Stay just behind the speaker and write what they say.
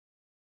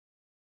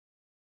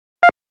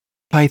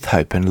Faith,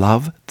 Hope and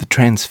Love, the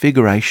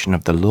Transfiguration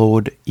of the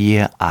Lord,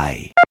 Year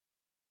A.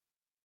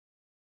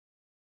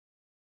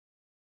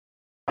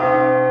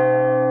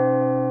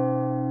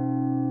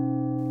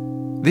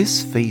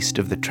 This feast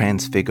of the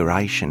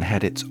Transfiguration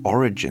had its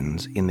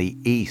origins in the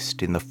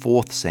East in the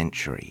 4th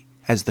century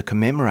as the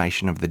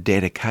commemoration of the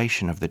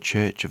dedication of the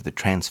Church of the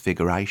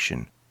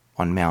Transfiguration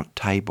on Mount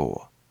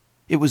Tabor.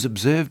 It was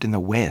observed in the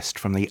West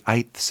from the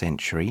 8th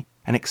century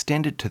and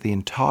extended to the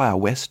entire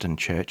Western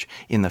Church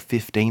in the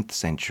 15th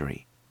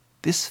century.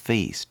 This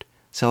feast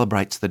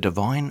celebrates the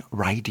divine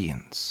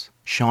radiance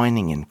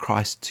shining in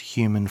Christ's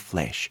human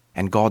flesh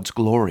and God's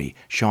glory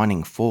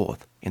shining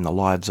forth in the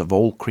lives of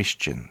all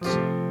Christians.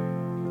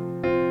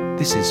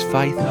 This is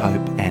Faith,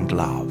 Hope and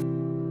Love.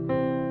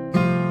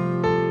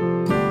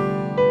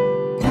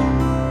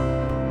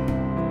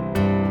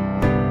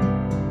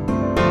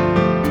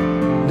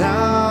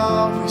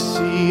 Now we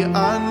see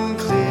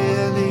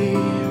unclearly,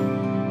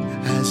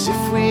 as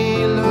if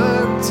we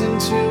looked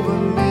into a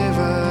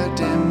mirror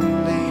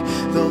dimly.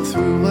 Though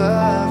through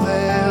a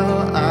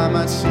veil I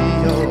might see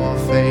your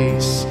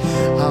face,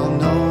 I'll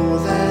know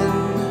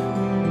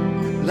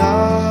then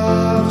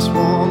love's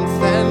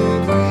warmth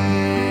and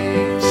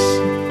grace.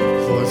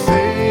 For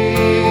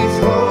faith,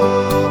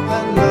 hope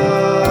and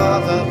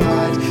love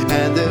abide,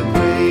 and the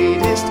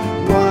greatest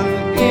one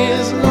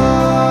is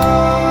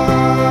love.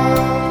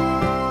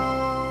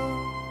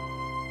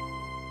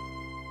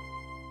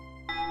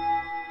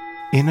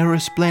 In a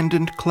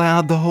resplendent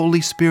cloud the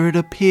Holy Spirit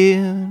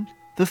appeared.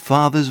 The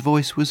Father's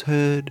voice was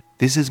heard.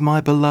 This is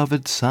my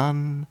beloved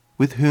Son,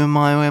 with whom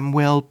I am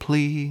well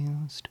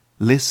pleased.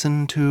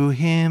 Listen to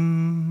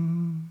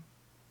him.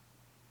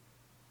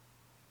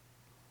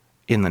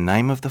 In the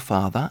name of the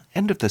Father,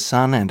 and of the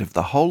Son, and of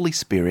the Holy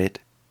Spirit.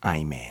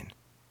 Amen.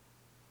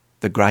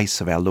 The grace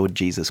of our Lord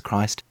Jesus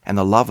Christ, and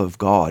the love of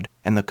God,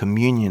 and the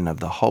communion of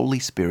the Holy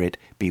Spirit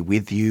be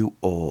with you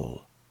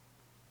all.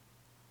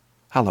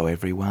 Hello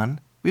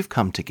everyone. We've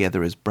come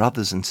together as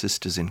brothers and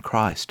sisters in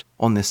Christ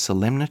on this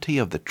solemnity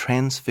of the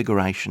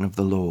Transfiguration of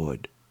the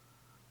Lord.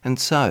 And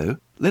so,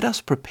 let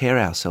us prepare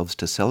ourselves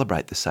to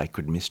celebrate the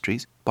sacred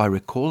mysteries by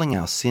recalling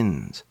our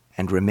sins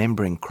and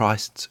remembering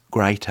Christ's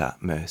greater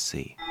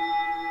mercy.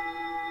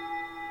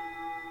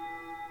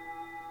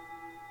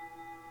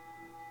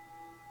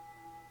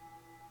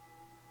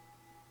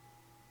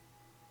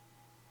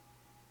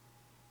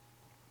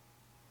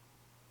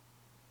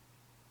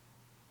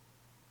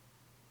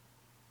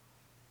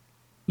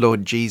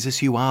 Lord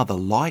Jesus, you are the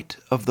light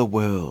of the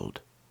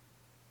world.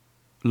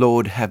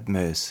 Lord, have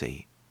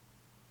mercy.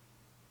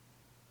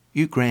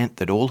 You grant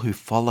that all who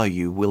follow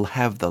you will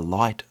have the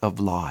light of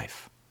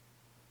life.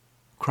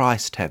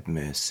 Christ, have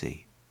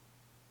mercy.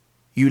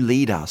 You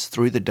lead us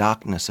through the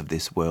darkness of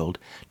this world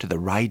to the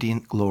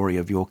radiant glory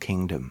of your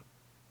kingdom.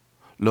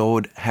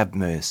 Lord, have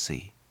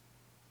mercy.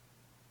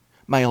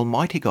 May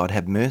Almighty God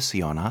have mercy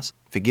on us,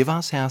 forgive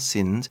us our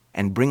sins,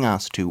 and bring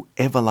us to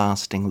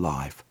everlasting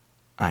life.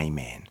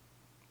 Amen.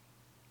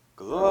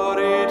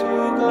 Glory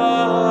to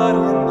God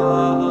in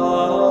the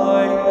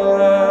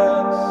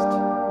highest,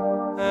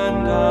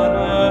 and on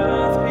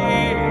earth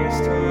peace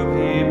to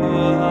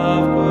people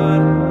of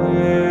good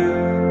will.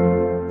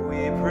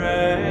 We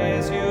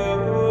praise you,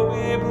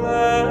 we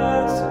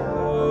bless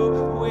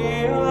you, we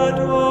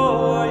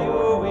adore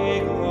you, we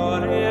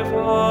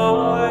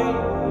glorify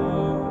you.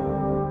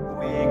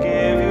 We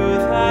give you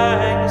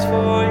thanks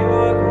for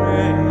your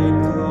great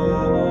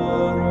glory.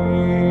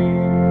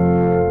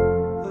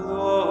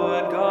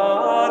 Lord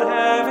God,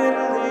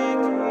 heavenly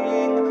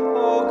King,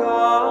 O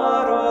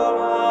God,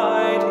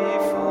 Almighty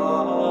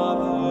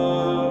Father,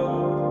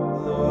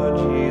 Lord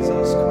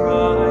Jesus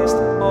Christ,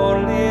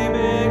 only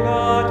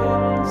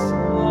begotten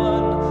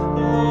Son,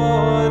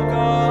 Lord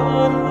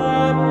God,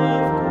 Lamb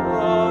of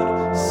God,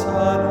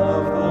 Son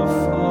of the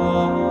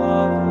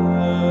Father,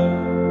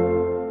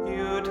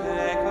 you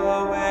take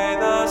away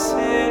the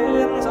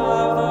sins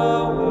of the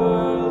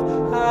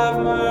world, have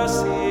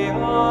mercy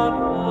on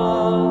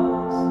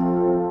us.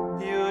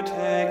 You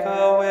take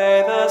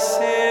away the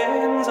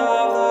sins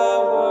of the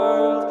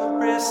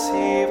world,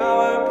 receive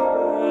our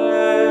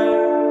prayer.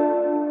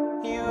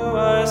 You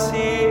are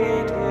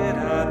seated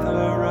at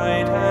the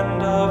right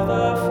hand of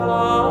the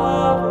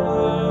Father,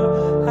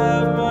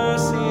 have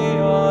mercy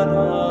on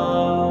us.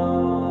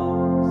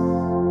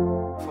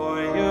 For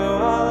you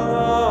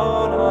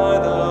alone are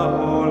the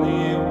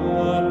Holy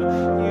One,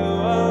 you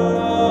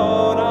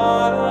alone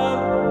are the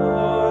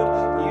Lord,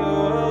 you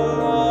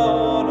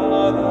alone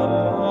are the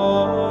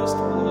Most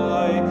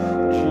High,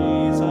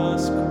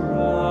 Jesus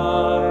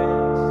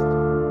Christ,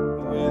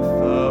 with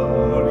the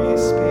Holy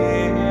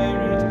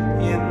Spirit,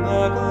 in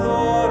the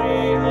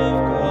glory of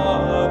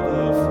God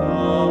the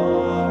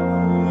Father.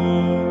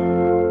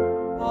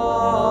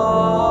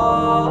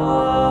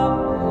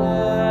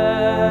 Amen.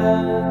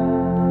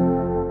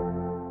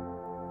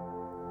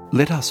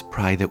 Let us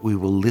pray that we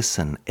will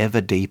listen ever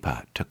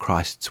deeper to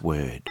Christ's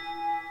word.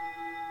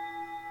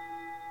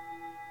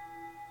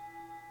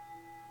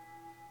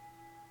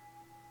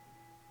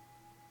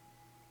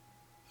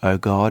 O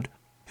God,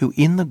 who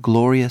in the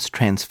glorious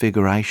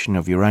transfiguration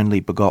of your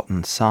only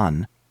begotten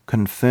Son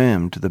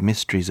confirmed the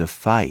mysteries of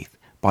faith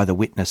by the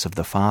witness of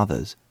the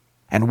fathers,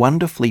 and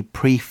wonderfully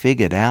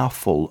prefigured our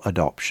full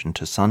adoption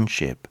to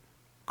sonship,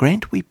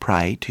 grant, we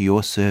pray, to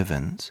your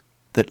servants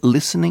that,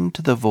 listening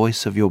to the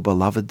voice of your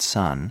beloved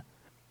Son,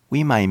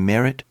 we may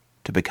merit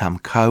to become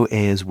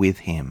co-heirs with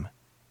him,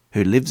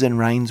 who lives and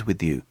reigns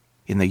with you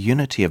in the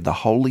unity of the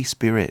Holy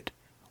Spirit,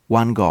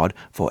 one God,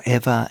 for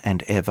ever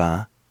and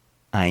ever.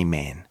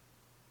 Amen.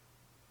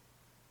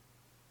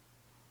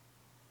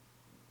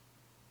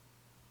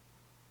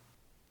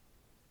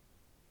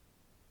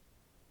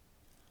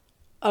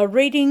 A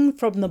reading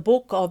from the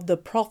book of the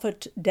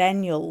prophet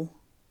Daniel.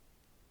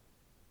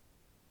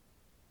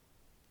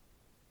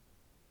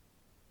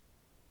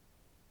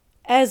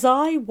 As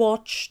I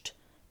watched,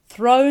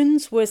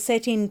 thrones were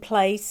set in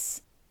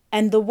place,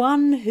 and the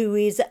one who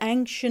is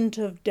Ancient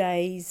of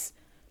Days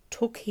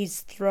took his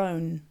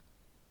throne.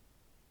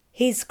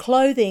 His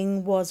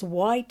clothing was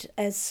white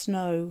as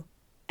snow,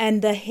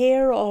 and the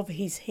hair of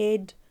his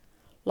head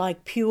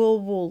like pure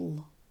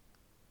wool.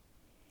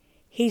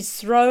 His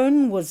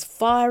throne was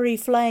fiery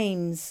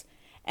flames,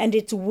 and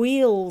its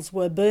wheels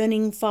were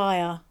burning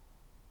fire.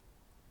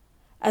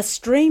 A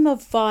stream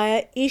of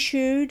fire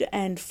issued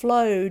and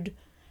flowed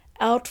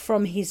out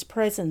from his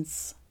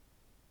presence.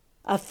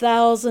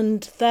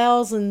 1,000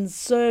 thousands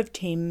served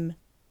him,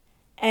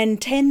 and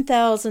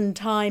 10,000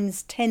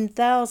 times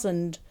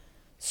 10,000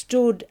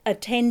 stood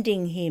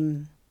attending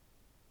him.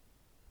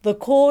 The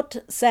court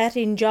sat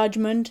in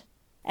judgment,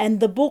 and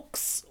the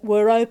books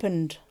were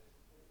opened.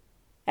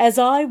 As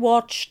I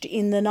watched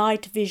in the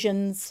night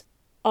visions,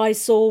 I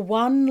saw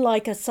one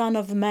like a son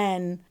of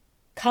man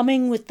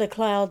coming with the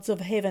clouds of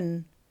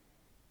heaven.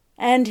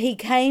 And he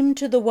came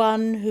to the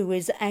one who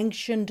is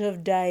Ancient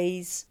of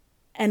Days,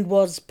 and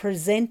was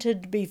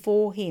presented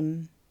before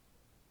him.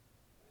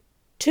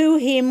 To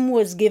him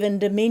was given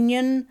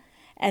dominion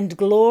and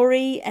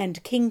glory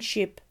and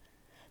kingship,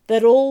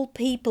 that all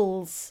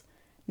peoples,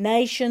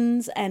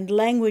 nations, and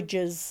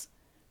languages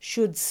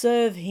should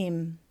serve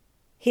him.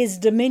 His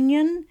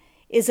dominion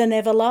is an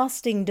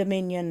everlasting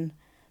dominion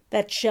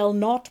that shall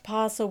not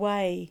pass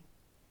away,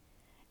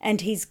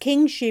 and his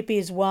kingship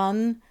is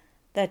one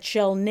that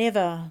shall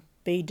never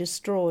be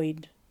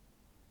destroyed.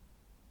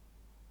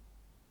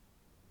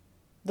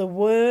 The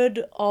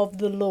word of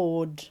the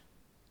Lord.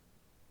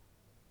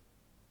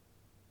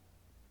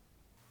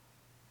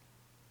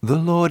 The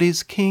Lord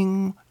is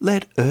King,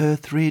 let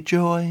earth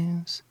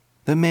rejoice,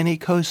 the many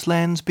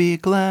coastlands be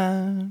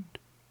glad.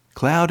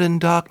 Cloud and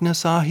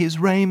darkness are his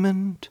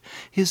raiment,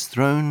 his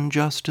throne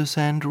justice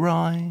and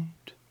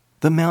right.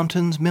 The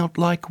mountains melt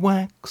like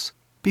wax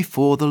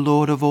before the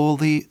Lord of all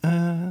the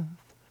earth.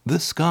 The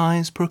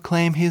skies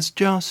proclaim his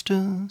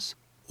justice,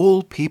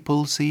 all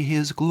people see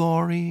his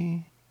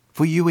glory.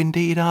 For you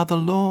indeed are the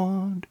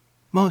Lord,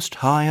 most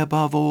high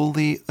above all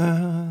the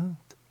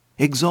earth,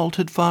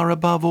 exalted far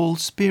above all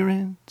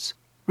spirits.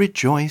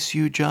 Rejoice,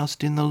 you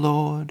just, in the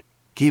Lord,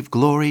 give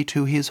glory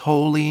to his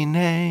holy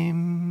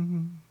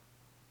name.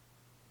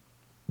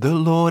 The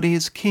Lord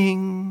is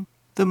King,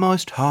 the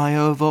Most High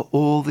over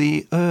all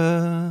the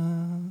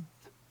earth.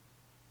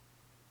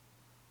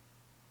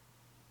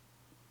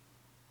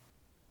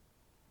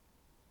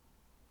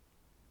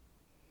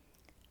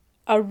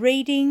 A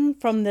reading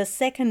from the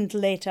second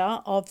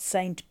letter of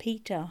St.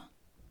 Peter.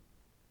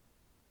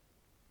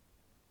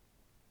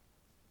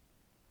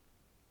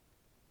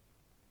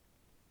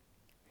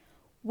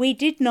 We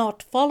did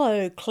not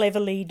follow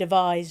cleverly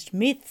devised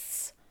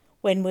myths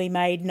when we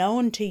made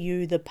known to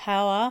you the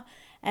power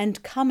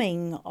and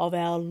coming of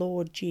our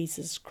Lord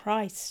Jesus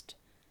Christ,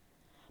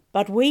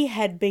 but we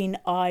had been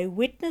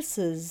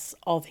eyewitnesses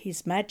of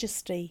his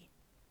majesty.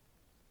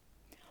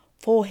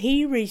 For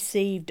he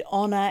received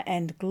honour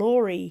and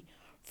glory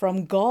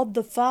from God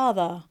the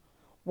Father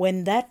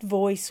when that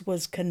voice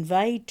was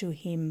conveyed to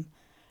him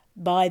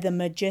by the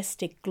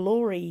majestic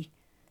glory,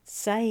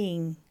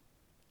 saying,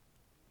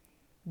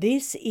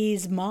 "This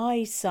is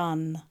my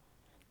Son,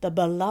 the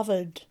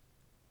Beloved.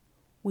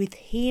 With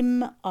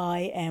him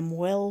I am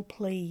well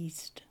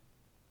pleased."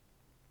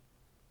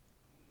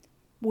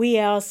 We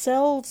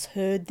ourselves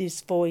heard this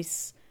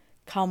voice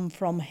come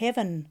from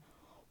heaven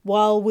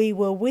while we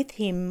were with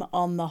him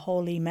on the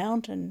holy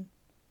mountain.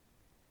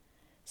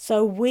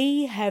 So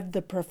we have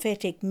the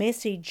prophetic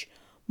message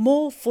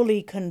more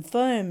fully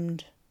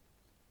confirmed.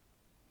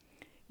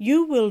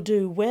 You will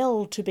do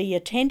well to be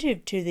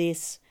attentive to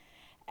this,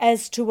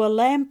 as to a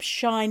lamp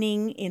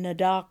shining in a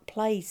dark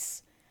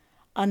place,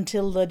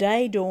 until the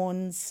day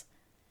dawns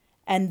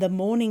and the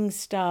morning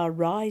star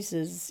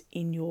rises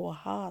in your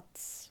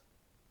hearts.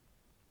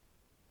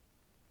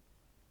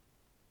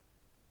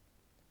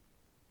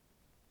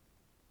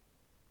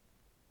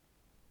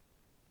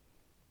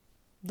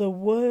 The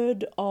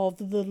word of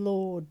the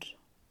Lord.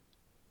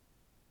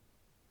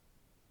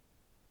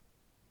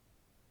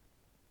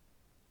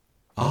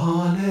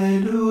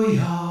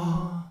 Alleluia,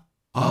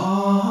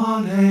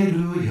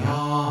 Alleluia,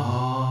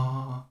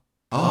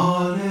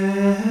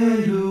 Alleluia.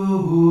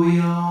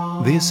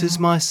 This This is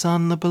my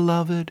Son, the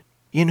beloved,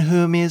 in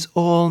whom is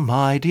all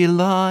my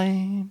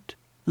delight.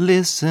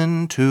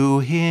 Listen to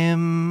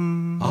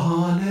him.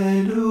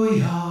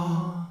 Alleluia,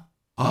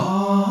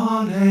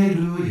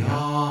 alleluia,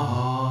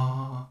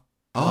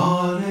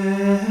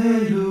 alleluia.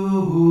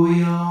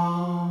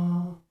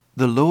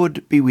 The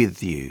Lord be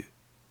with you.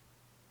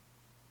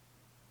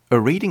 A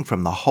reading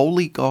from the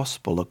Holy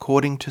Gospel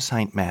according to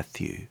St.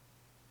 Matthew.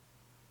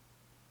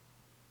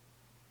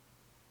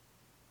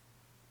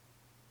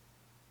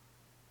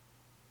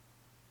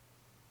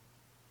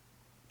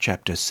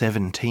 Chapter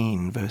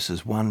 17,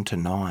 verses 1 to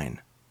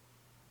 9.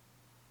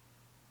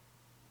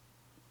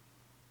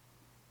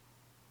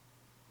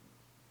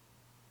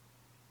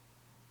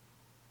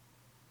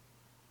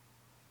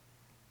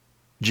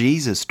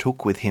 Jesus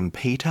took with him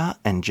Peter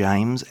and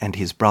James and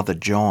his brother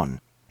John,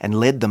 and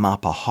led them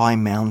up a high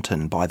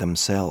mountain by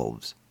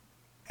themselves.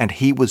 And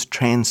he was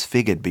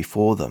transfigured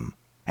before them,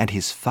 and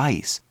his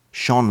face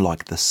shone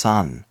like the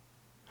sun,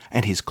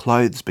 and his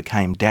clothes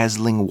became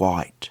dazzling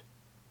white.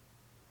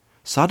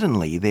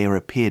 Suddenly there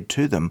appeared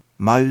to them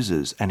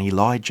Moses and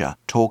Elijah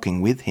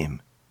talking with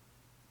him.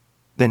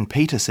 Then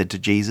Peter said to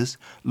Jesus,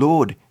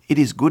 "Lord, it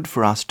is good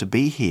for us to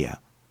be here.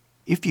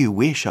 If you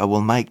wish, I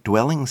will make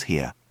dwellings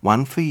here,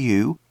 one for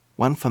you,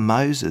 one for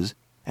Moses,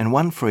 and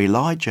one for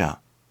Elijah."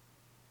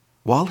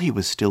 While he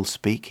was still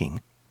speaking,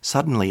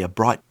 suddenly a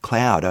bright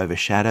cloud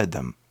overshadowed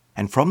them,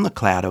 and from the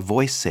cloud a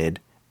voice said,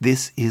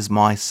 "This is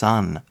my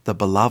Son, the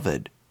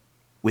beloved.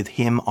 With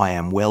him I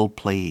am well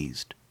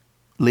pleased.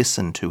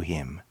 Listen to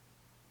him."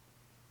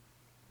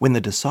 When the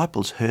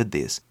disciples heard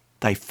this,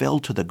 they fell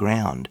to the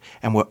ground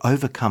and were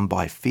overcome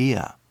by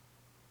fear.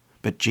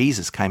 But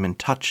Jesus came and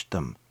touched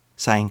them,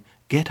 saying,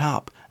 "Get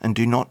up and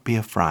do not be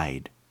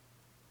afraid."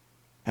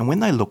 And when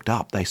they looked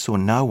up, they saw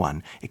no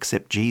one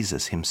except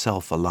Jesus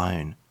himself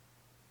alone.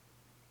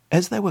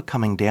 As they were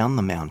coming down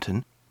the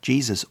mountain,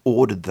 Jesus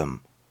ordered them,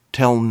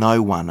 "Tell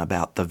no one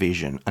about the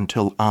vision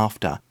until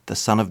after the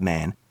Son of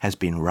Man has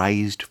been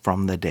raised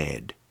from the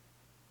dead."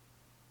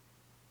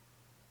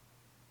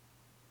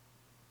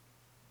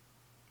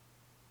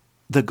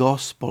 The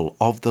Gospel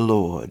of the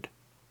Lord.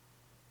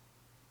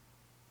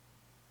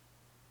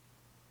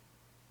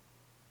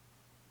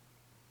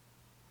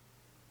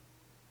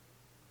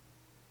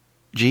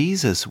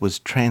 Jesus was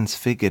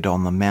transfigured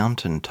on the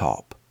mountain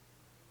top,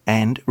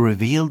 and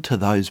revealed to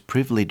those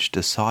privileged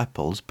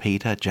disciples,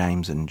 Peter,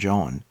 James and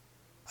John,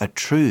 a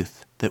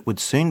truth that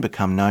would soon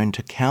become known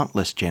to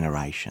countless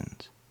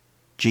generations.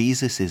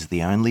 Jesus is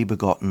the only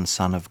begotten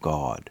Son of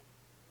God,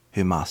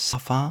 who must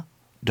suffer,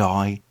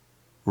 die,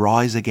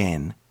 rise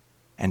again,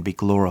 and be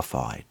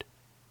glorified.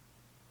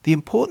 The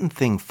important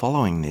thing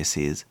following this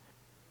is,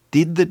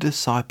 did the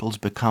disciples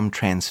become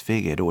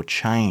transfigured or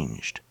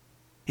changed?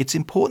 It's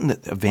important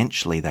that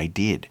eventually they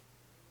did,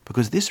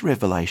 because this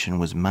revelation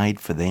was made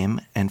for them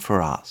and for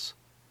us,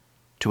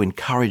 to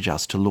encourage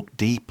us to look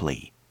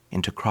deeply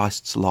into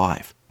Christ's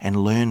life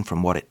and learn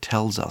from what it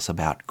tells us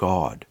about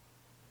God.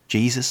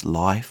 Jesus'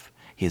 life,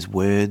 his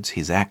words,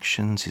 his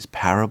actions, his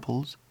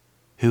parables,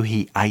 who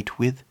he ate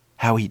with,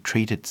 how he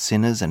treated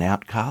sinners and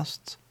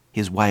outcasts,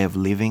 his way of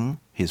living,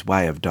 his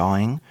way of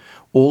dying,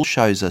 all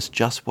shows us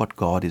just what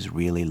God is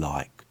really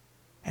like,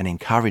 and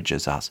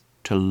encourages us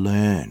to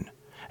learn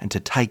and to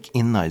take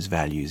in those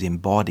values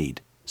embodied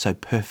so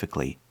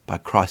perfectly by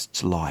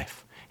Christ's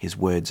life, his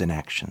words and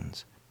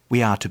actions.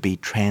 We are to be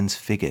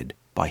transfigured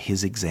by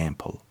his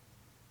example.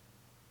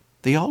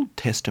 The Old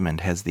Testament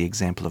has the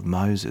example of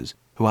Moses,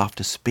 who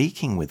after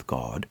speaking with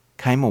God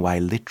came away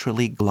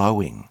literally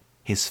glowing,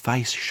 his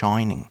face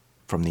shining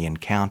from the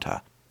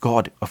encounter.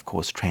 God, of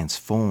course,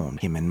 transformed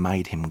him and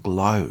made him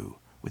glow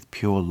with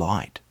pure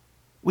light.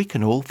 We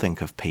can all think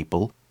of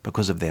people,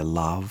 because of their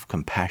love,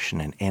 compassion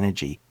and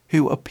energy,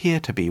 who appear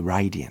to be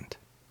radiant,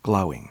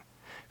 glowing,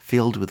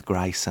 filled with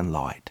grace and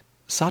light.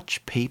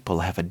 Such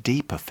people have a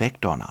deep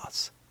effect on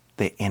us.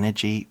 Their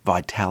energy,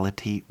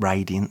 vitality,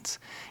 radiance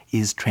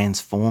is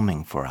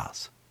transforming for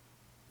us.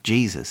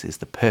 Jesus is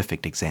the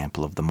perfect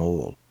example of them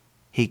all.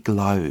 He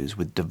glows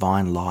with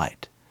divine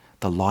light,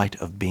 the light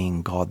of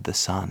being God the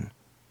Son.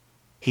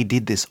 He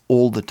did this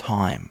all the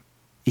time,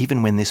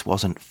 even when this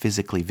wasn't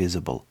physically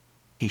visible.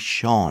 He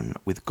shone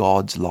with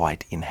God's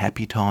light in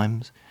happy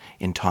times,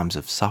 in times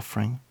of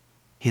suffering.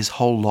 His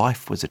whole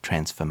life was a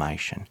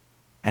transformation,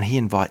 and he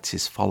invites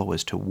his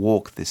followers to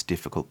walk this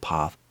difficult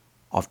path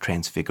of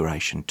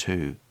transfiguration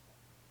too.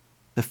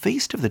 The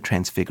Feast of the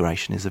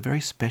Transfiguration is a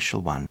very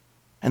special one,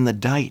 and the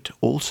date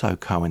also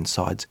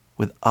coincides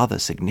with other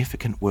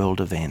significant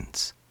world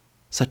events,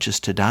 such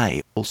as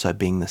today also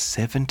being the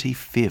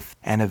 75th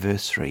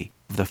anniversary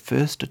of the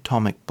first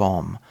atomic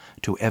bomb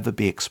to ever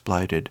be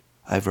exploded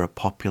over a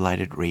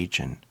populated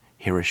region,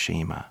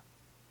 Hiroshima.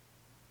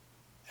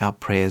 Our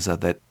prayers are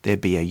that there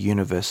be a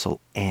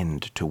universal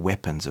end to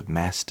weapons of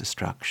mass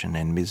destruction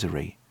and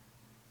misery.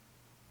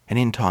 And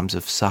in times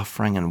of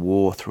suffering and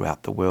war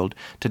throughout the world,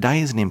 today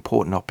is an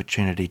important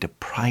opportunity to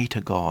pray to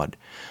God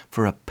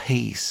for a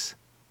peace,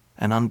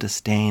 an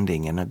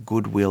understanding and a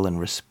goodwill and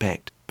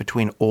respect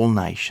between all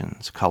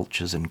nations,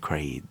 cultures and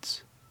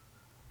creeds.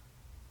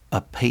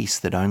 a peace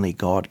that only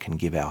God can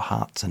give our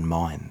hearts and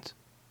minds,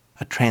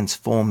 a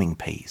transforming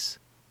peace,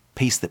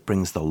 peace that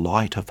brings the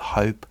light of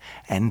hope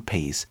and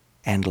peace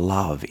and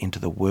love into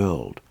the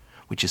world,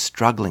 which is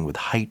struggling with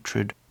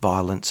hatred,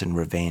 violence and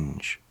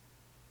revenge.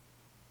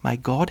 May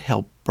God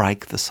help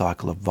break the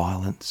cycle of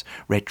violence,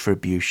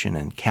 retribution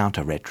and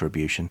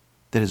counter-retribution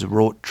that has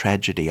wrought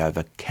tragedy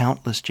over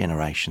countless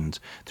generations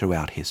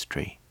throughout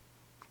history.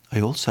 I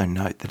also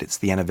note that it's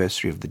the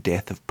anniversary of the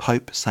death of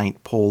Pope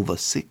St. Paul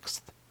VI,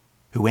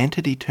 who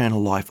entered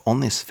eternal life on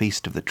this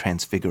feast of the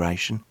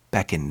Transfiguration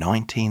back in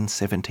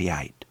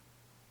 1978.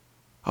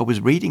 I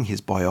was reading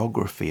his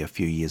biography a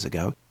few years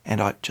ago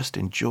and I just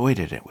enjoyed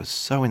it. It was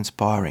so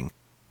inspiring.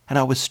 And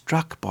I was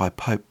struck by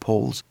Pope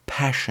Paul's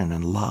passion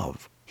and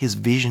love, his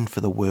vision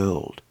for the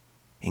world,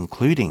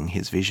 including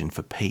his vision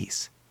for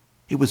peace.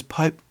 It was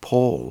Pope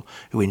Paul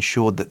who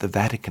ensured that the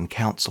Vatican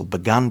Council,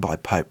 begun by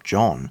Pope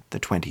John the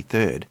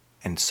 23rd,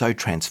 and so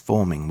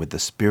transforming with the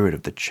spirit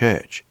of the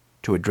Church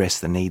to address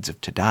the needs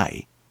of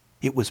today,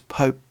 it was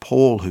Pope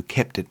Paul who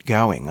kept it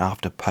going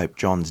after Pope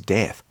John's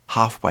death,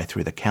 halfway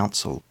through the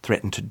council,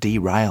 threatened to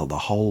derail the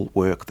whole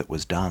work that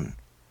was done.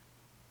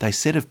 They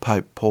said of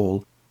Pope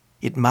Paul,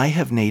 it may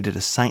have needed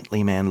a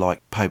saintly man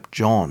like Pope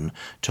John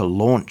to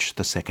launch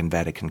the Second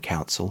Vatican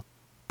Council,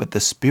 but the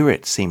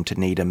Spirit seemed to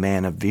need a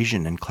man of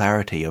vision and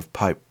clarity of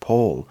Pope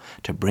Paul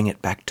to bring it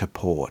back to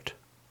port.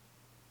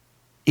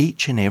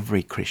 Each and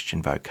every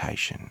Christian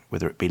vocation,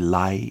 whether it be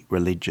lay,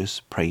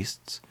 religious,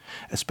 priests,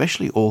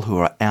 especially all who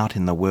are out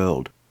in the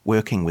world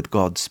working with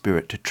God's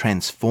Spirit to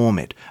transform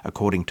it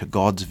according to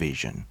God's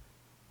vision,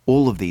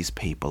 all of these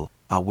people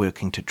are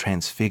working to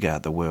transfigure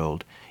the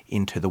world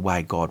into the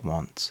way God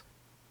wants.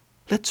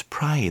 Let's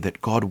pray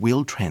that God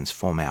will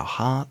transform our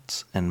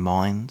hearts and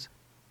minds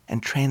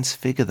and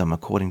transfigure them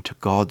according to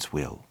God's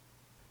will,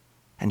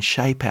 and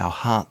shape our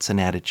hearts and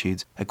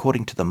attitudes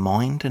according to the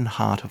mind and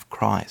heart of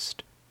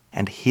Christ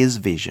and his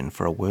vision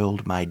for a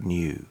world made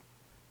new,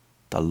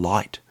 the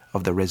light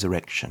of the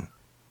resurrection,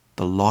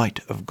 the light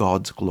of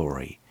God's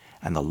glory,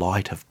 and the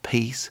light of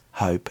peace,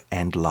 hope,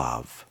 and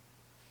love.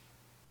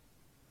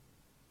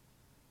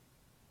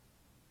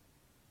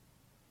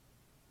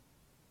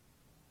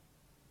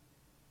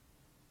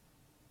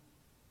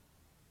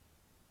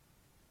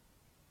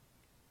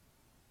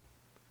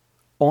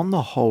 On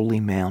the holy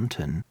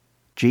mountain,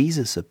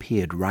 Jesus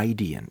appeared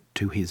radiant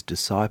to his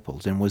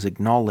disciples and was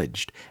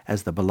acknowledged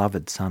as the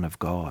beloved Son of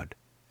God.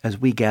 As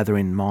we gather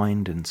in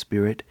mind and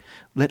spirit,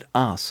 let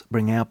us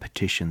bring our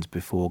petitions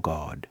before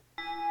God.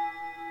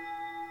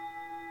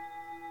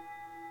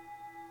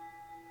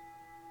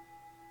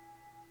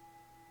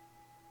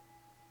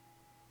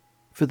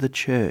 For the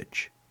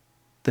Church,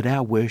 that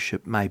our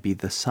worship may be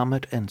the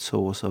summit and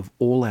source of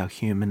all our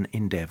human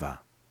endeavour.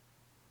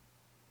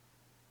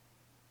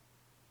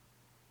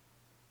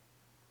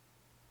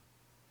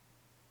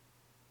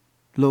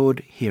 Lord,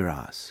 hear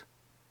us.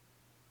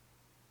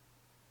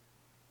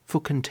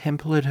 For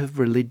contemplative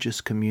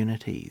religious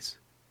communities,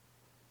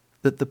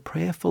 that the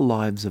prayerful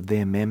lives of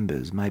their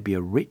members may be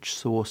a rich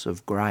source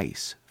of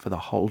grace for the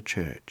whole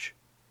Church.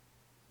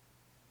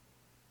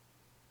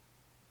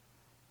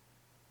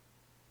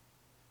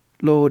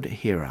 Lord,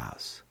 hear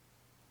us.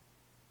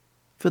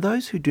 For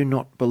those who do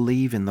not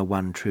believe in the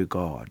one true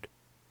God,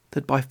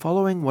 that by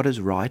following what is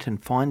right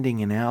and finding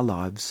in our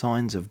lives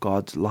signs of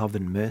God's love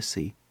and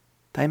mercy,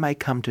 they may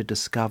come to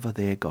discover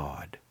their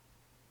God.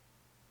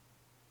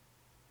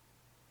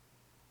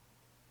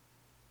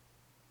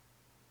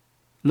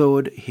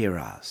 Lord, hear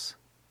us.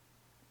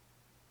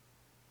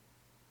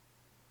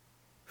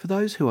 For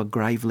those who are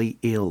gravely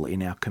ill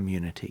in our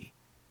community,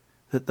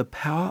 that the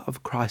power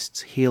of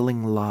Christ's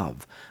healing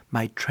love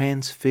may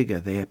transfigure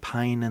their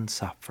pain and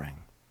suffering.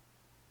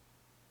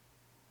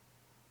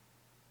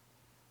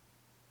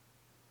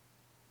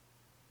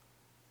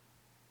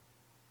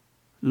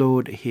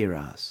 Lord, hear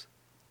us.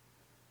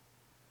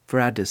 For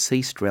our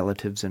deceased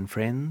relatives and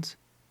friends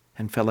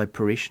and fellow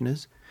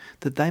parishioners,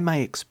 that they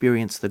may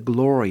experience the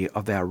glory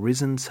of our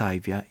risen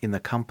Saviour in the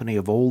company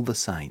of all the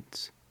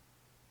saints.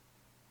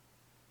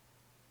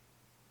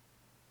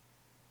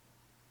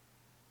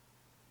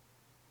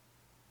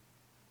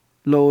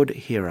 Lord,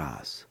 hear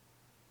us.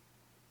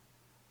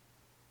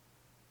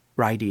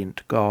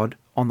 Radiant God,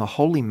 on the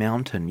holy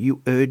mountain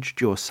you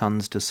urged your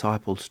Son's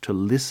disciples to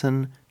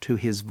listen to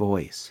his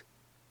voice.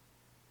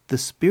 The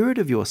Spirit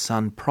of your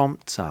Son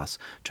prompts us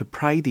to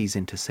pray these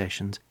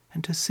intercessions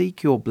and to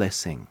seek your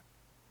blessing.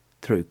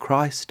 Through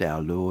Christ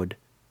our Lord.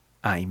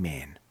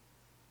 Amen.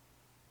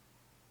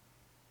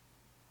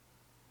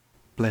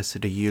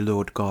 Blessed are you,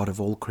 Lord God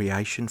of all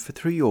creation, for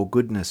through your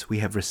goodness we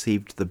have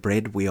received the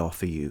bread we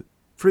offer you,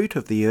 fruit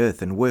of the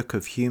earth and work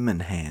of human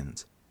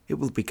hands. It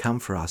will become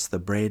for us the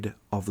bread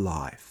of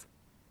life.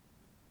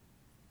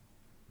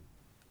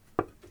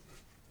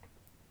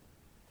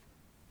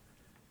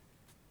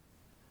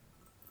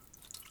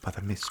 By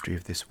the mystery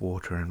of this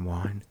water and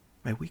wine,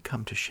 may we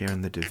come to share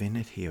in the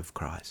divinity of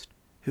Christ,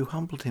 who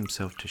humbled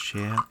himself to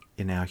share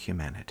in our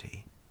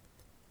humanity.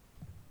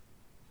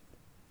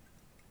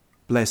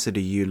 Blessed are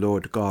you,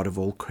 Lord God of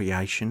all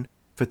creation,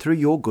 for through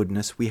your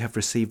goodness we have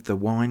received the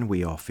wine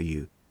we offer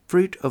you,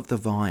 fruit of the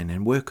vine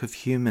and work of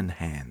human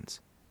hands.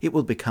 It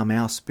will become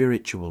our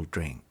spiritual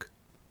drink.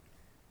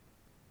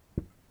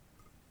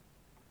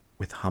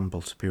 With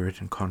humble spirit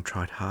and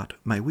contrite heart,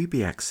 may we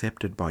be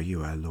accepted by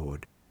you, O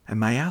Lord, and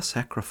may our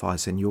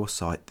sacrifice in your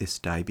sight this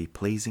day be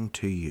pleasing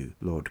to you,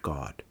 Lord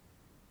God.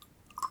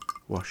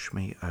 Wash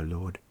me, O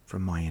Lord,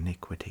 from my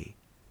iniquity,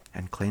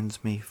 and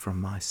cleanse me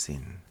from my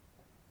sin.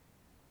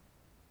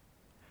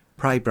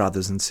 Pray,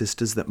 brothers and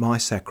sisters, that my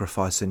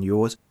sacrifice and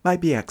yours may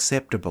be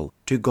acceptable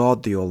to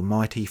God the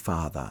Almighty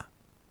Father.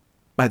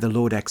 May the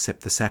Lord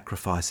accept the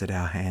sacrifice at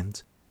our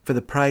hands, for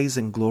the praise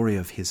and glory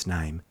of his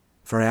name,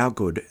 for our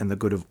good and the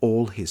good of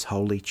all his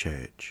holy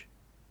church.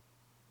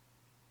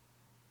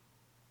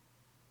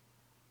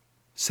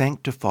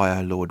 Sanctify,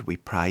 O Lord, we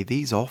pray,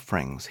 these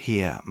offerings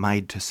here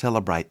made to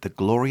celebrate the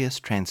glorious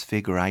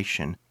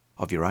transfiguration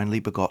of your only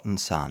begotten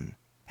Son,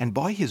 and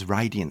by his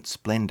radiant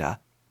splendour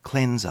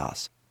cleanse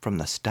us from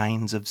the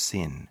stains of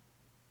sin.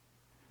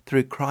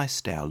 Through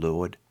Christ our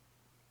Lord.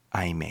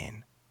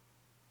 Amen.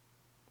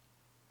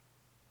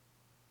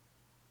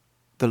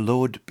 The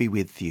Lord be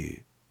with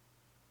you.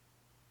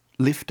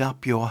 Lift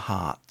up your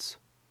hearts.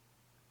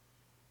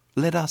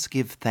 Let us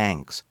give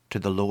thanks to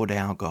the Lord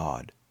our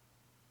God.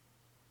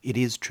 It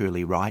is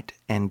truly right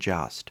and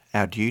just,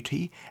 our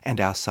duty and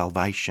our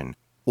salvation,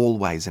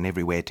 always and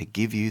everywhere to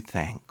give you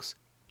thanks,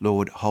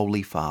 Lord,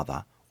 Holy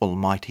Father,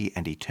 Almighty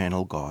and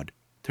eternal God,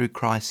 through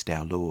Christ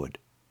our Lord.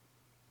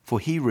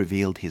 For he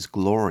revealed his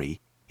glory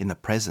in the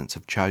presence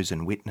of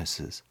chosen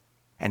witnesses,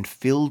 and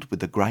filled with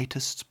the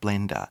greatest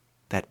splendour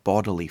that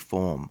bodily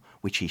form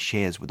which he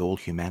shares with all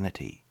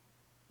humanity,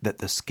 that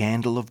the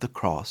scandal of the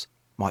cross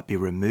might be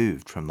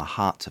removed from the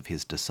hearts of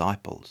his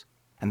disciples,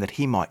 and that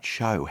he might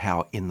show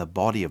how in the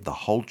body of the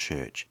whole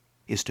church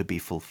is to be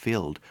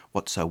fulfilled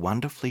what so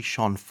wonderfully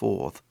shone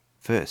forth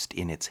first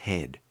in its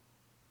head.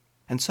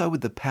 And so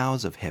with the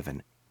powers of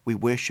heaven we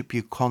worship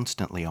you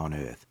constantly on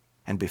earth,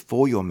 and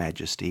before your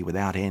majesty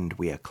without end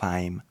we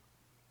acclaim,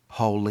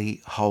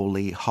 Holy,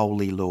 holy,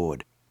 holy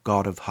Lord,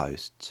 God of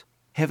hosts,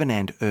 heaven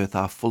and earth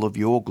are full of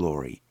your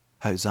glory.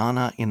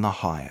 Hosanna in the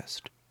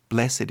highest.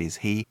 Blessed is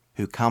he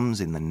who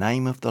comes in the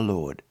name of the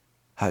Lord.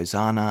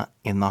 Hosanna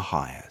in the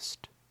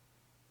highest.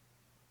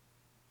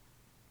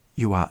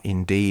 You are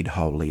indeed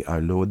holy, O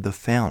Lord, the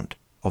fount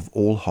of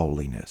all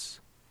holiness.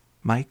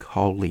 Make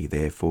holy,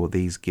 therefore,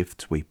 these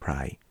gifts, we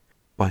pray,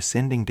 by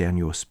sending down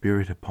your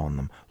Spirit upon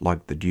them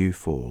like the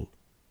dewfall,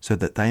 so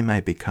that they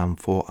may become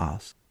for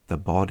us the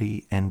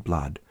body and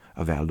blood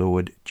of our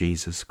Lord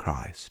Jesus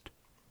Christ.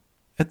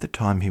 At the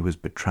time he was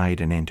betrayed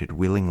and entered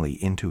willingly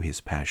into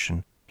his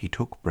passion, he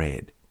took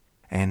bread,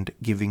 and,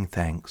 giving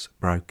thanks,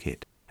 broke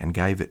it, and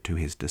gave it to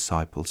his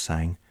disciples,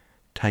 saying,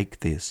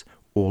 Take this,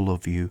 all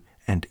of you,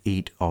 and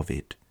eat of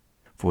it,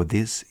 for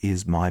this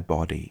is my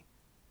body,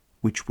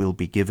 which will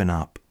be given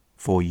up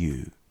for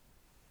you.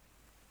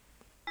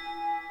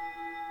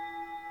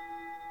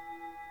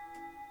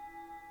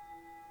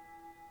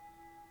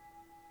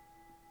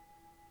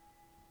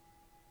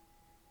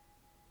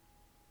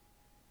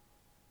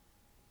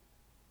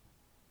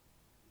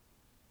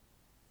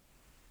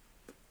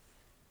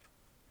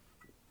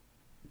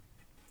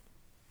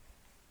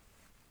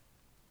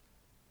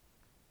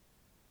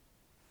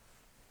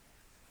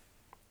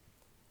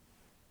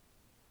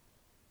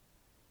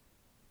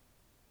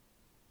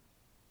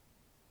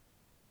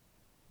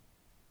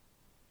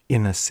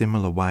 In a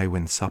similar way,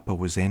 when supper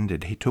was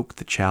ended, he took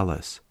the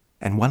chalice,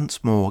 and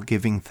once more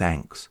giving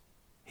thanks,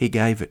 he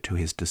gave it to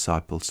his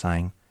disciples,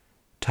 saying,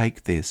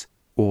 Take this,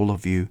 all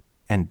of you,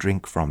 and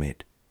drink from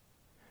it,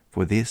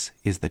 for this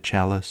is the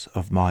chalice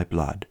of my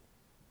blood,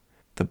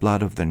 the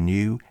blood of the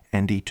new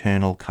and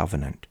eternal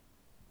covenant,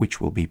 which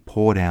will be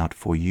poured out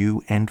for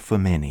you and for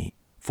many,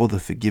 for the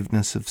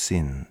forgiveness of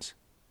sins.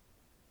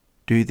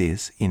 Do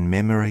this in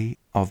memory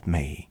of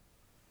me.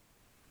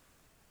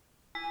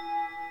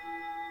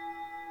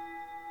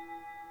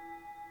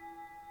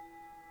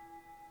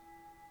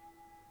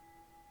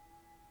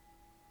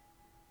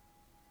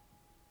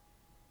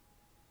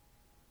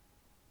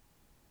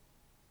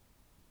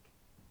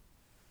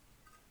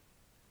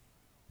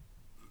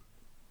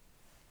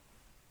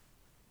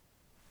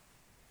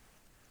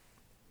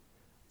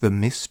 The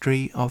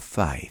mystery of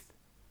faith.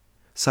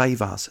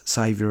 Save us,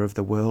 Saviour of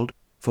the world,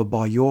 for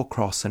by your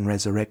cross and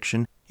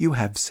resurrection you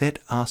have set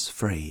us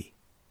free.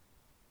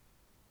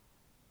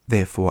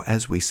 Therefore,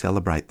 as we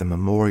celebrate the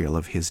memorial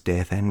of his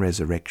death and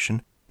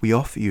resurrection, we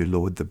offer you,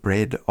 Lord, the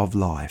bread of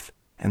life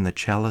and the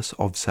chalice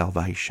of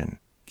salvation,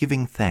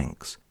 giving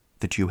thanks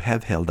that you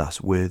have held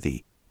us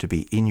worthy to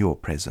be in your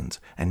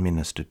presence and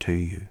minister to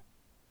you.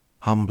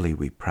 Humbly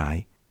we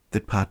pray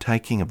that,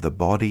 partaking of the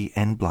body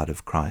and blood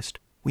of Christ,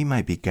 we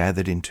may be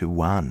gathered into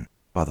one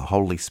by the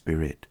Holy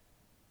Spirit.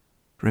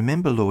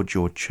 Remember, Lord,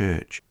 your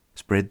church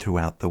spread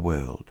throughout the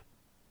world,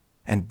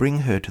 and bring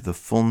her to the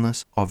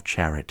fullness of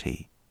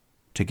charity,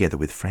 together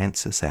with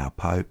Francis our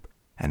Pope,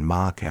 and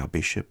Mark our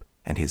Bishop,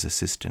 and his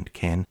assistant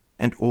Ken,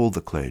 and all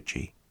the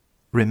clergy.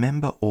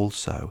 Remember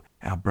also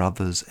our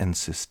brothers and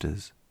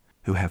sisters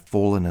who have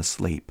fallen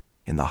asleep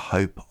in the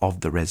hope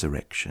of the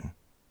resurrection,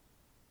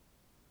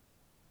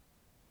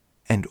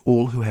 and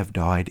all who have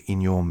died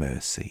in your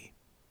mercy.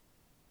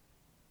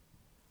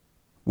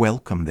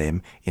 Welcome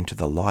them into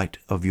the light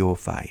of your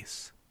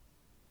face.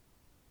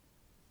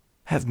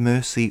 Have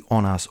mercy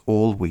on us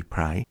all, we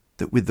pray,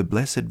 that with the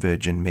Blessed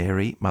Virgin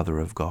Mary, Mother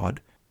of God,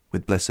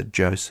 with blessed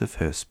Joseph,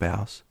 her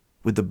spouse,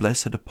 with the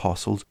blessed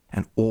apostles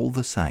and all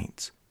the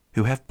saints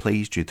who have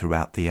pleased you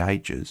throughout the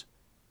ages,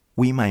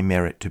 we may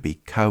merit to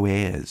be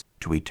co-heirs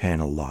to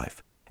eternal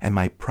life, and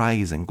may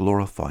praise and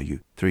glorify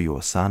you through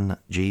your Son,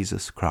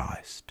 Jesus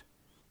Christ.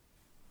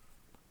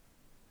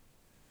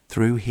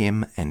 Through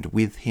him and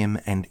with him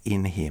and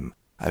in him,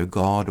 O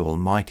God,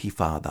 Almighty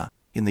Father,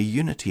 in the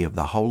unity of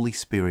the Holy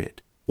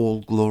Spirit,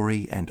 all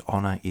glory and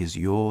honour is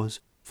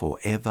yours for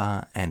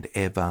ever and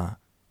ever.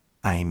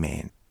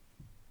 Amen.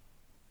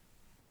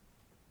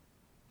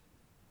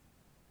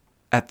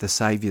 At the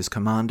Saviour's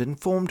command,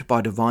 informed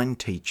by divine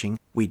teaching,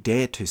 we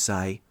dare to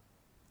say,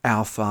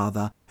 Our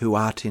Father, who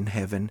art in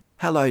heaven,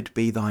 hallowed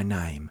be thy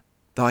name.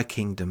 Thy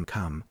kingdom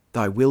come,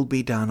 thy will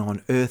be done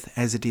on earth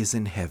as it is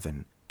in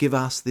heaven. Give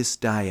us this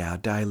day our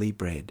daily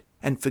bread,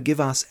 and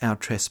forgive us our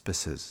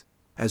trespasses,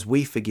 as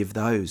we forgive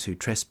those who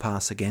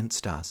trespass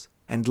against us.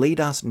 And lead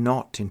us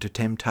not into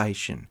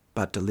temptation,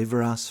 but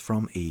deliver us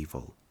from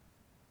evil.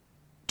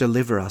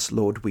 Deliver us,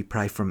 Lord, we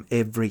pray, from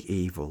every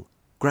evil.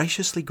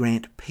 Graciously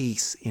grant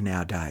peace in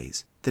our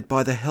days, that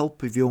by the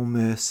help of your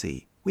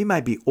mercy we may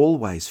be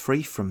always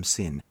free from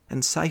sin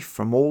and safe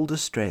from all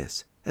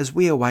distress, as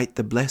we await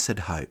the blessed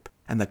hope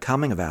and the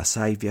coming of our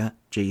Saviour,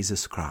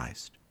 Jesus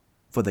Christ.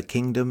 For the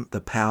kingdom,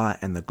 the power,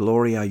 and the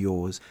glory are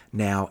yours,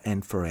 now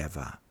and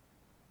forever.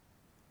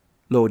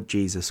 Lord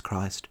Jesus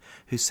Christ,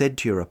 who said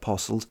to your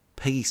apostles,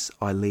 Peace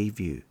I leave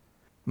you,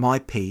 my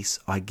peace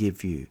I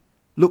give you.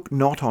 Look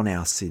not on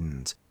our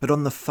sins, but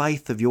on the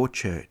faith of your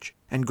church,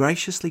 and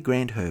graciously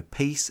grant her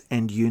peace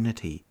and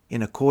unity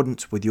in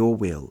accordance with your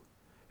will,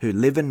 who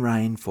live and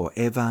reign for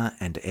ever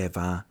and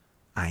ever.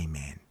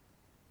 Amen.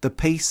 The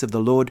peace of the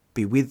Lord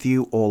be with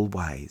you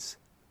always.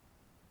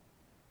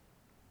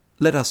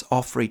 Let us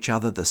offer each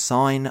other the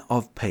sign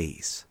of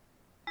peace.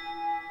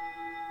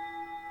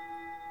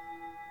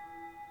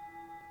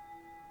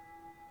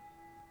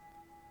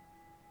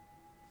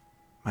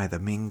 May the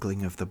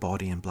mingling of the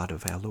body and blood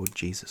of our Lord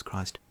Jesus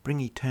Christ bring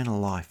eternal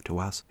life to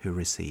us who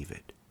receive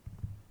it.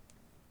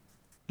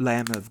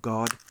 Lamb of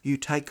God, you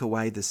take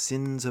away the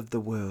sins of the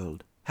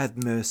world,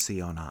 have mercy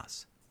on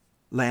us.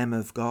 Lamb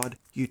of God,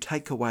 you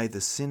take away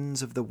the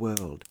sins of the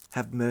world,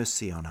 have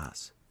mercy on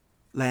us.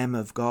 Lamb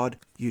of God,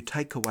 you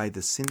take away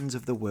the sins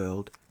of the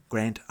world,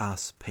 grant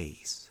us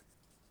peace.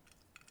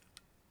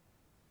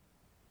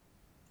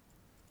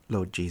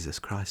 Lord Jesus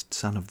Christ,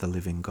 Son of the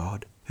living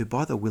God, who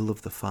by the will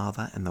of the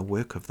Father and the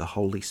work of the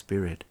Holy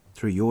Spirit,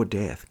 through your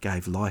death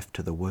gave life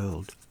to the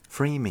world,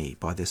 free me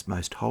by this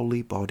most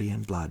holy body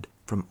and blood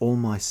from all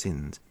my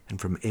sins and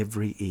from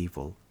every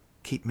evil.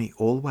 Keep me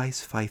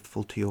always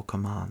faithful to your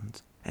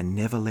commands, and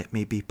never let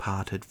me be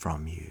parted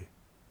from you.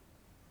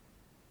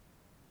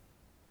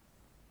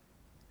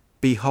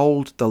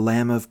 Behold the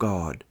Lamb of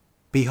God.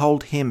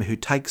 Behold him who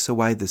takes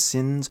away the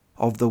sins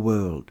of the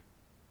world.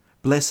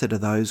 Blessed are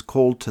those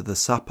called to the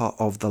supper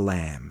of the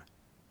Lamb.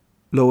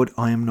 Lord,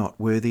 I am not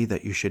worthy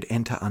that you should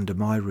enter under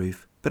my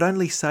roof, but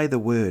only say the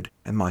word,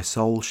 and my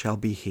soul shall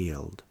be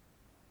healed.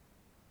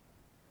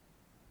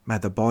 May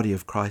the body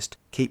of Christ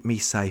keep me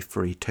safe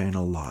for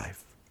eternal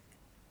life.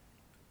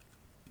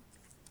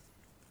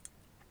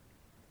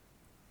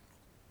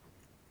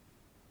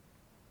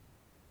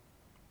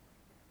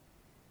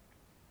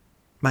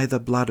 May the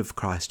blood of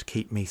Christ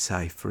keep me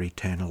safe for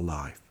eternal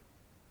life.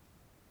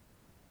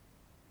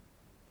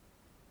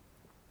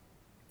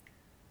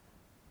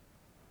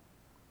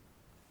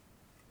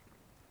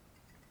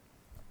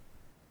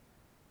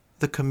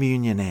 The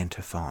Communion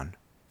Antiphon.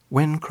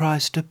 When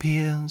Christ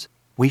appears,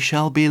 we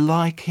shall be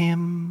like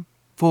him,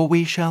 for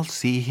we shall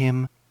see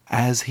him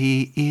as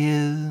he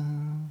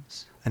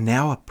is. And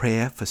now a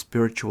prayer for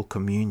spiritual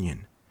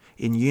communion,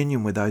 in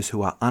union with those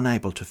who are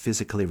unable to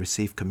physically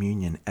receive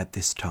communion at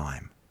this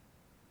time.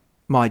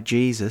 My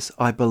Jesus,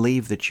 I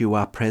believe that you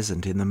are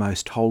present in the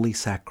most holy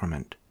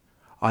sacrament.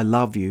 I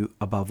love you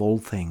above all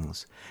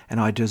things, and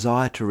I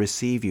desire to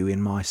receive you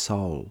in my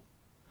soul.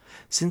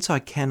 Since I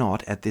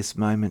cannot at this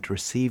moment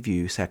receive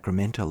you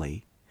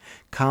sacramentally,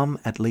 come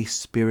at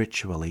least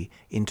spiritually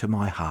into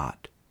my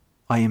heart.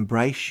 I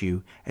embrace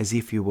you as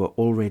if you were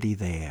already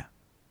there,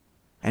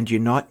 and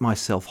unite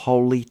myself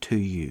wholly to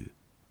you.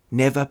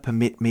 Never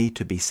permit me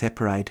to be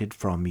separated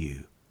from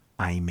you.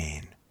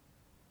 Amen.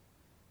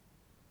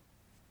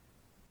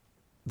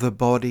 The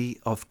body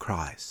of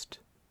Christ.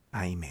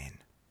 Amen.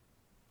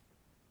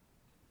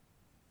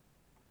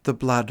 The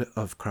blood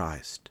of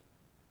Christ.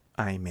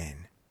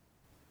 Amen.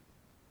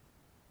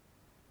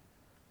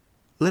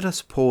 Let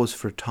us pause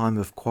for a time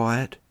of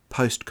quiet,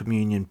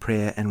 post-communion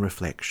prayer and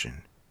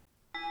reflection.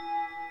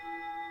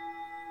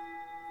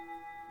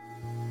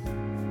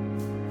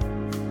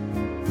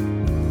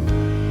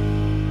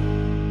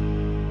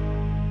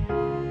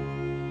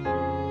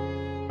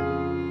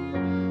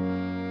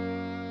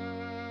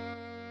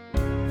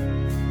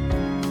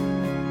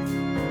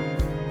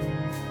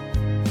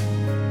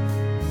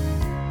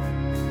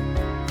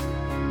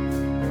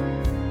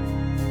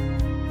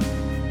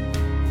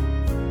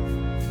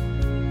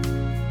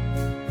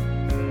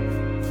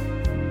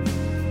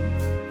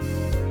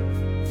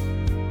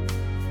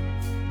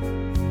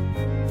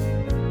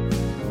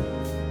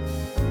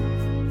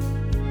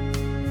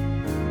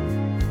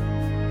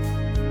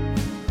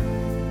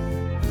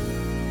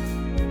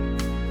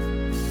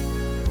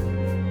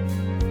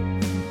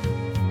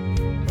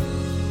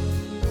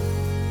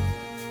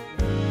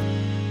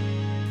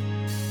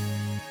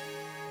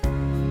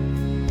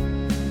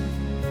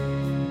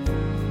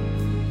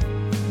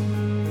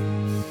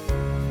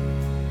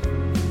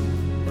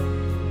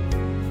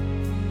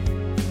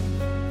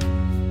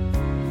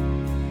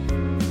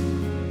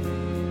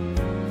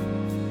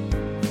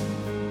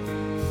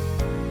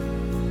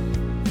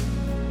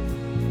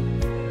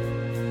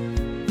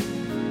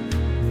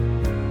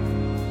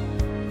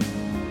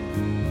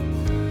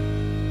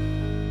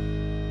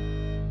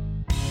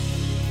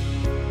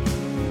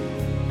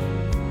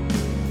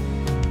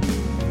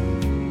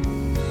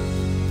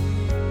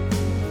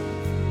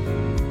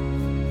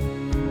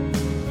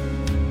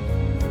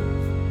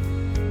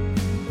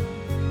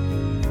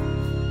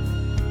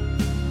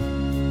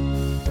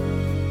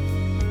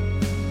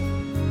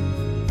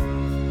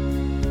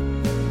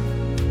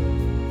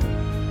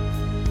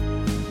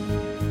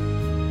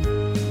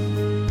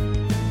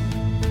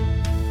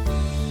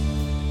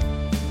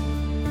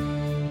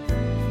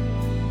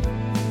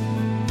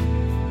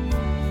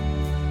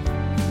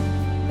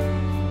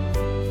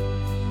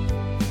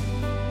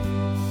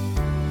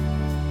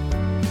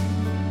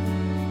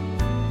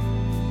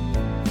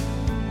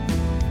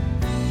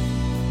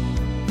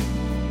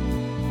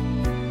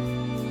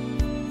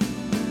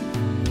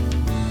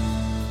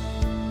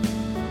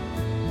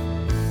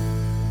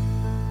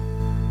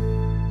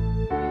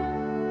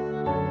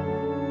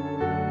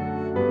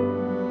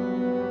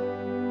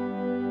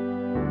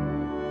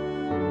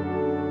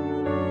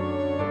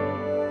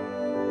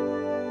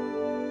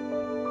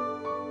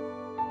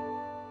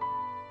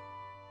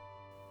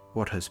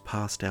 what has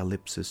passed our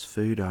lips as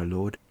food, O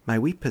Lord, may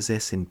we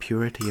possess in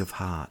purity of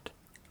heart,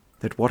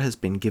 that what has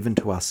been given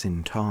to us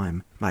in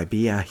time may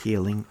be our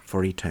healing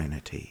for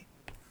eternity.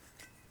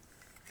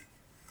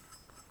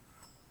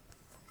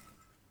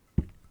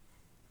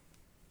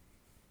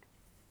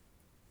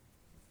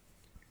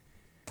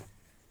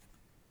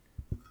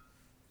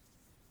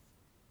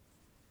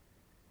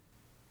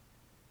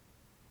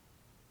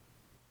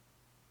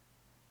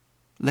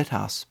 Let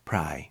us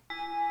pray.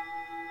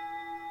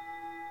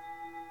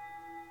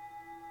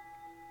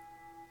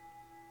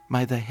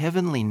 May the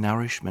heavenly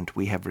nourishment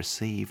we have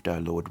received, O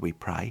Lord, we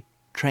pray,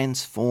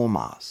 transform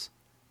us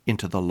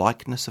into the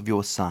likeness of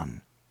your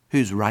Son,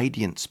 whose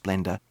radiant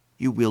splendour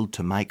you willed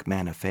to make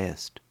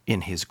manifest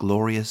in his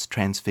glorious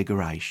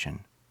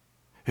transfiguration,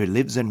 who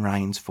lives and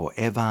reigns for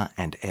ever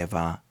and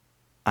ever.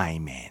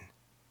 Amen.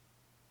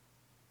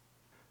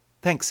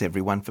 Thanks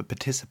everyone for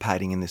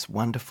participating in this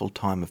wonderful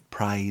time of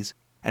praise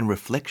and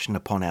reflection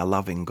upon our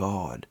loving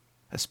God,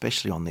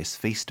 especially on this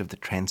Feast of the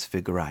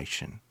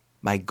Transfiguration.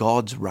 May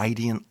God's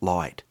radiant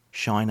light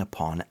shine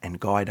upon and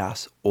guide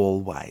us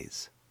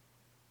always.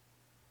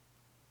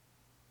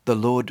 The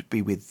Lord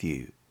be with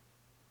you.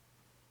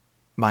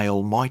 May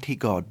Almighty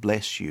God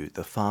bless you,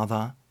 the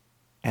Father,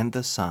 and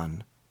the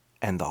Son,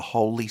 and the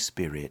Holy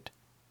Spirit.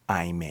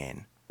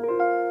 Amen.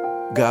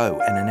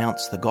 Go and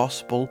announce the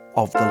gospel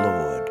of the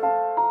Lord.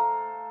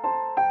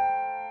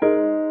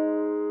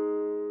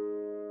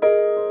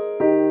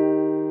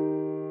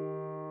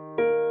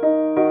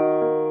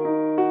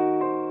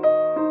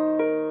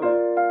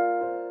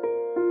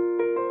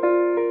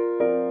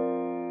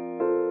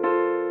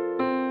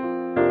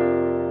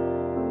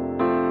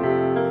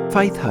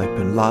 Faith, Hope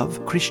and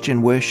Love,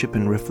 Christian Worship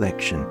and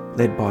Reflection,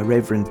 led by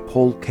Reverend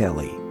Paul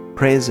Kelly.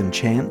 Prayers and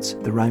Chants,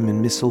 the Roman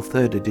Missal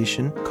 3rd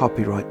edition,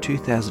 copyright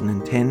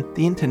 2010,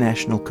 the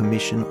International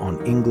Commission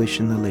on English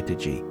and the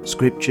Liturgy.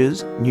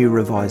 Scriptures, New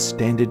Revised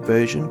Standard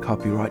Version,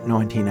 copyright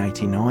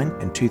 1989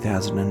 and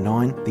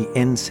 2009, the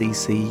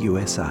NCC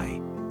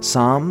USA.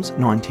 Psalms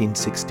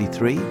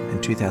 1963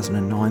 and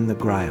 2009, The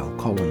Grail,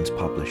 Collins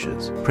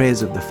Publishers.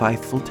 Prayers of the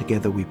Faithful,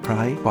 Together We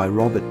Pray, by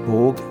Robert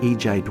Borg,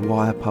 E.J.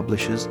 Dwyer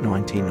Publishers,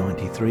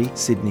 1993,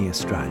 Sydney,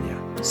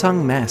 Australia.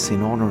 Sung Mass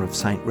in honour of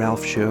St.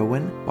 Ralph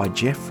Sherwin by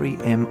Jeffrey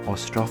M.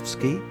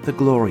 Ostrowski, The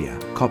Gloria,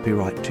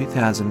 copyright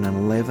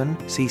 2011,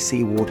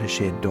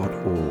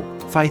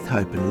 ccwatershed.org. Faith,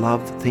 Hope and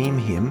Love theme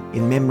hymn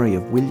in memory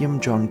of William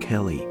John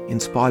Kelly,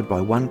 inspired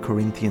by 1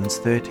 Corinthians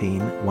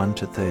 13,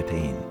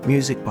 1-13.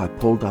 Music by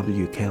Paul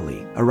W.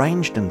 Kelly,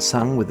 arranged and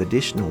sung with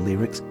additional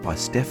lyrics by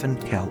Stephen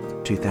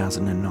Kelk,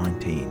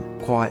 2019.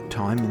 Quiet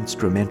Time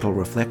instrumental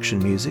reflection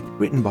music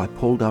written by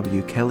Paul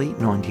W. Kelly,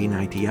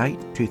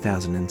 1988,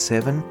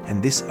 2007,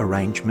 and this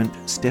arrangement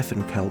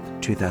Stephen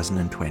Kelk,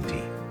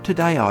 2020.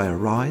 Today I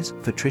Arise,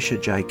 for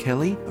Tricia J.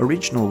 Kelly,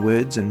 original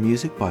words and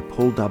music by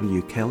Paul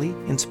W. Kelly,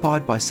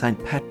 inspired by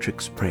St.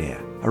 Patrick's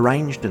Prayer,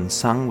 arranged and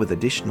sung with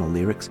additional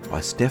lyrics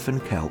by Stephen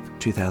Kelk,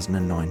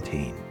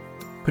 2019.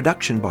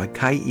 Production by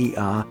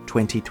KER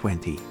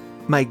 2020.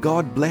 May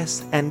God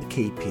bless and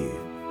keep you.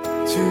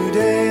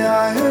 Today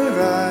I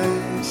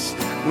arise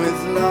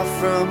with love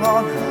from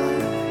on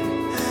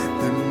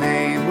high, the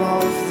name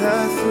of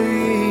the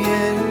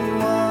Three-in-One.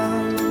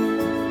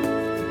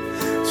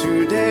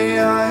 Today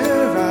I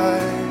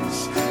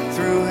arise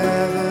through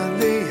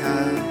heavenly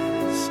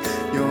eyes,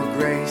 your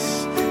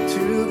grace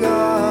to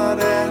God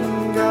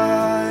and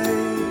guide.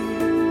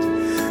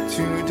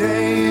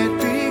 Today